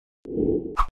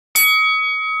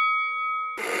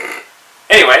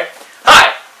Anyway,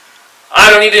 hi.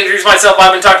 I don't need to introduce myself.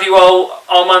 I've been talking to you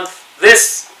all month.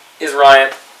 This is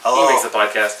Ryan. Hello. He makes the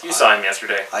podcast. You saw him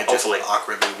yesterday. I just hopefully.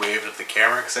 awkwardly waved at the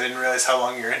camera because I didn't realize how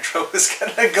long your intro was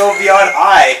going to go beyond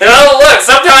hi. Oh, look.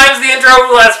 Sometimes the intro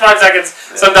lasts 5 seconds.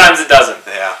 Yeah. Sometimes it doesn't.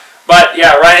 Yeah. But,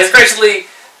 yeah, Ryan has graciously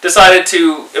decided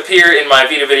to appear in my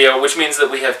VEDA video, which means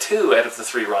that we have 2 out of the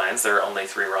 3 Ryans. There are only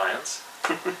 3 Ryans.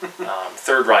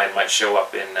 Third Ryan might show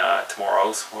up in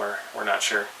tomorrow's. We're not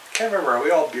sure. Can't remember. Are we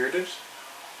all bearded?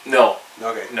 No.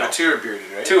 Okay. No. The 2 are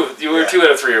bearded, right? 2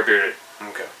 out of 3 are bearded.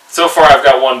 Okay. So far, I've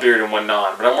got 1 beard and 1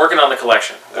 non, but I'm working on the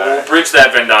collection. We'll bridge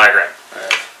that Venn diagram.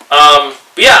 Right.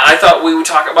 But yeah, I thought we would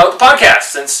talk about the podcast,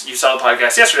 since you saw the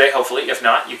podcast yesterday, hopefully. If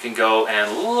not, you can go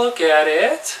and look at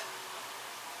it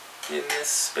in this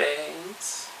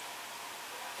space.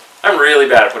 I'm really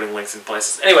bad at putting links in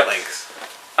places. Anyway, links.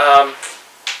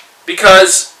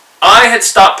 Because I had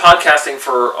stopped podcasting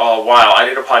for a while. I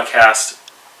did a podcast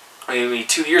maybe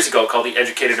 2 years ago called The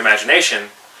Educated Imagination.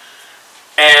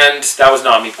 And that was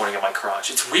not me pointing at my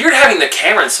crotch. It's weird having the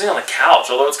camera and sitting on the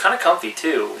couch, although it's kind of comfy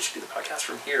too. We should do the podcast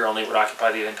from here, only it would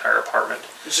occupy the entire apartment.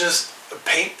 Just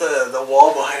paint the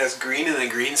wall behind us green and then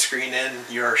green screen in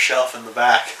your shelf in the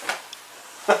back.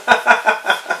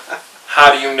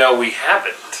 How do you know we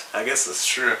haven't? I guess that's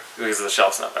true. Because the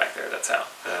shelf's not back there, that's how.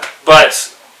 Yeah.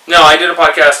 But, no, I did a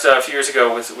podcast a few years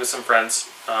ago with some friends,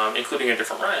 including a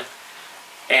different Ryan.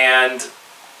 And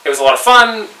it was a lot of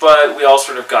fun, but we all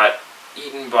sort of got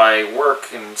eaten by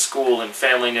work and school and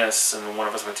familyness, and one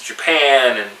of us went to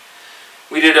Japan, and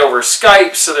we did it over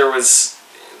Skype, so there was,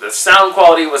 the sound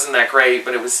quality wasn't that great,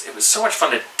 but it was so much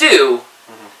fun to do,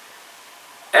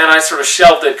 and I sort of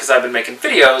shelved it because I've been making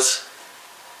videos,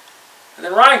 and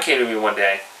then Ryan came to me one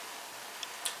day.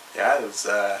 Yeah, it was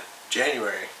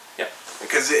January. Yeah.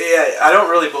 Because I don't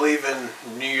really believe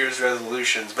in New Year's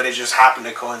resolutions, but it just happened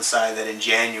to coincide that in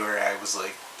January I was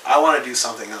like, I want to do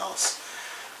something else.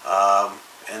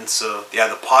 And so, yeah,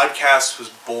 the podcast was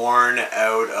born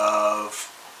out of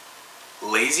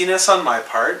laziness on my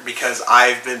part, because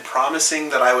I've been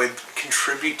promising that I would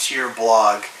contribute to your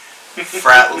blog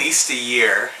for at least a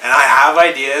year, and I have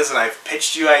ideas, and I've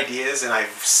pitched you ideas, and I've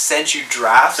sent you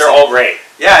drafts. They're all great.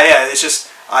 Yeah, it's just,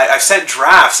 I've sent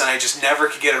drafts, and I just never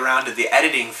could get around to the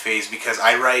editing phase, because when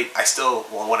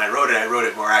I wrote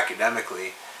it more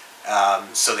academically,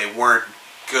 so they weren't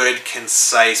good,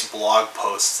 concise blog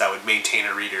posts that would maintain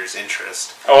a reader's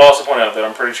interest. I will also point out that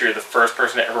I'm pretty sure you're the first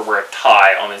person to ever wear a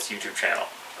tie on this YouTube channel.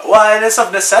 Well, and it's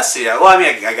of necessity. Well, I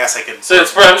mean, I guess I could... So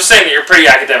I'm just saying that you're pretty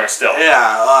academic still. Yeah,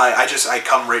 I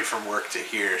come right from work to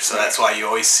here, so that's why you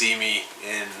always see me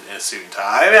in a suit and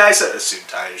tie. I mean, I said a suit and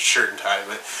tie, a shirt and tie,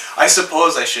 but I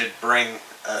suppose I should bring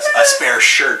a spare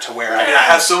shirt to wear. I mean, I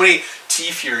have so many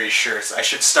T-Fury shirts. I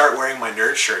should start wearing my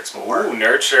nerd shirts more. Ooh,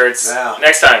 nerd shirts. Yeah.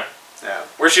 Next time. Yeah.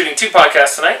 We're shooting 2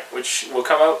 podcasts tonight, which will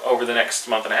come out over the next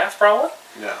month and a half, probably.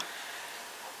 Yeah.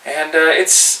 And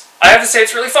I have to say,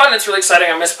 it's really fun. It's really exciting.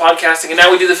 I miss podcasting. And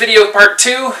now we do the video part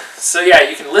 2. So yeah,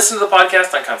 you can listen to the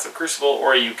podcast on Concept Crucible,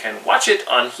 or you can watch it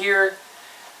on here.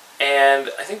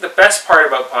 And I think the best part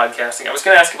about podcasting, I was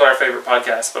going to ask about our favorite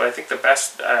podcast, but I think the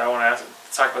best, I want to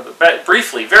talk about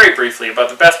very briefly, about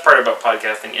the best part about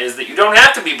podcasting is that you don't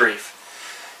have to be brief.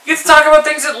 You get to talk about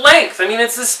things at length. I mean,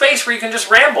 it's this space where you can just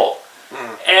ramble.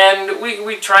 And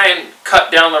we try and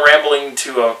cut down the rambling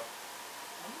to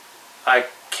I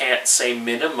can't say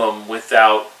minimum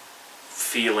without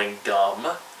feeling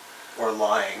dumb. Or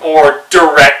lying. Or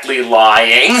directly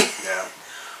lying. Yeah.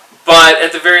 But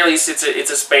at the very least, it's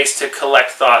a space to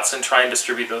collect thoughts and try and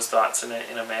distribute those thoughts in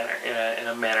a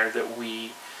manner that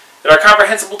are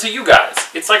comprehensible to you guys.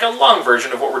 It's like a long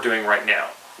version of what we're doing right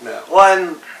now. Yeah. Well,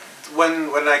 and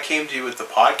when I came to you with the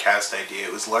podcast idea,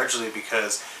 it was largely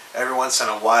because every once in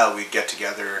a while we'd get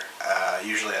together,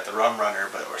 usually at the Rum Runner,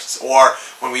 or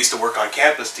when we used to work on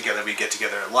campus together, we'd get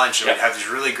together at lunch, and we'd have these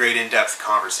really great in-depth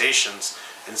conversations.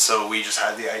 And so we just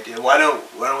had the idea, why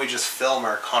don't we just film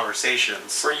our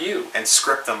conversations for you and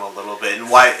script them a little bit? And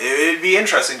it'd be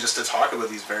interesting just to talk about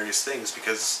these various things,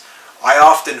 because I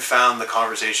often found the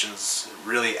conversations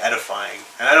really edifying.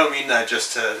 And I don't mean that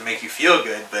just to make you feel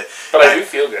good, but I do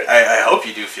feel good. I hope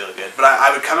you do feel good. But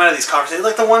I would come out of these conversations,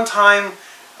 like the one time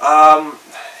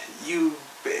you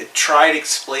tried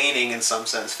explaining, in some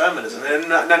sense, feminism. And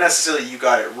not necessarily you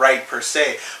got it right per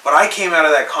se, but I came out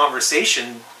of that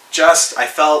conversation I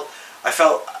felt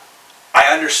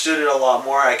I understood it a lot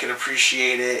more, I could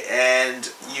appreciate it,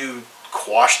 and you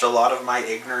quashed a lot of my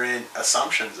ignorant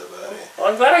assumptions about it.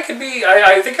 Well, I'm glad I could be.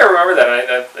 I think I remember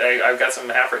that. I've got some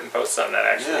half-written posts on that,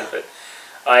 actually. Yeah. But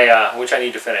which I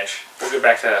need to finish. We'll get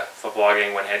back to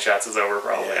vlogging when Headshots is over,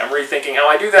 probably. Yeah. I'm rethinking how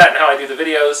I do that and how I do the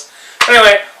videos.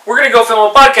 Anyway, we're going to go film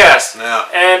a podcast. Yeah.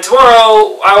 And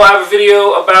tomorrow, I will have a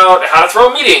video about how to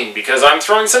throw a meeting, because I'm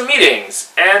throwing some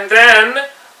meetings. And then,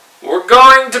 we're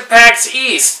going to PAX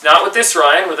East. Not with this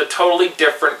Ryan, with a totally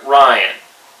different Ryan.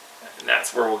 And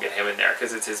that's where we'll get him in there,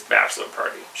 because it's his bachelor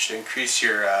party. You should increase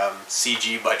your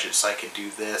CG budget so I could do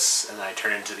this and I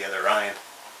turn into the other Ryan.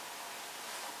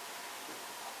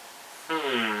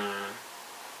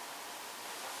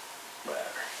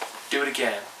 Whatever. Do it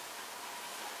again.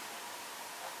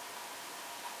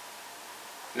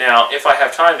 Now, if I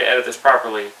have time to edit this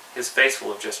properly, his face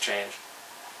will have just changed.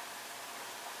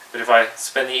 But if I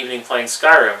spend the evening playing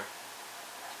Skyrim,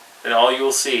 then all you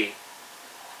will see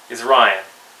is Ryan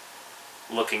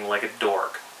looking like a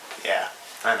dork. Yeah,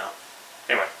 I know.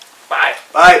 Anyway, bye.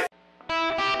 Bye.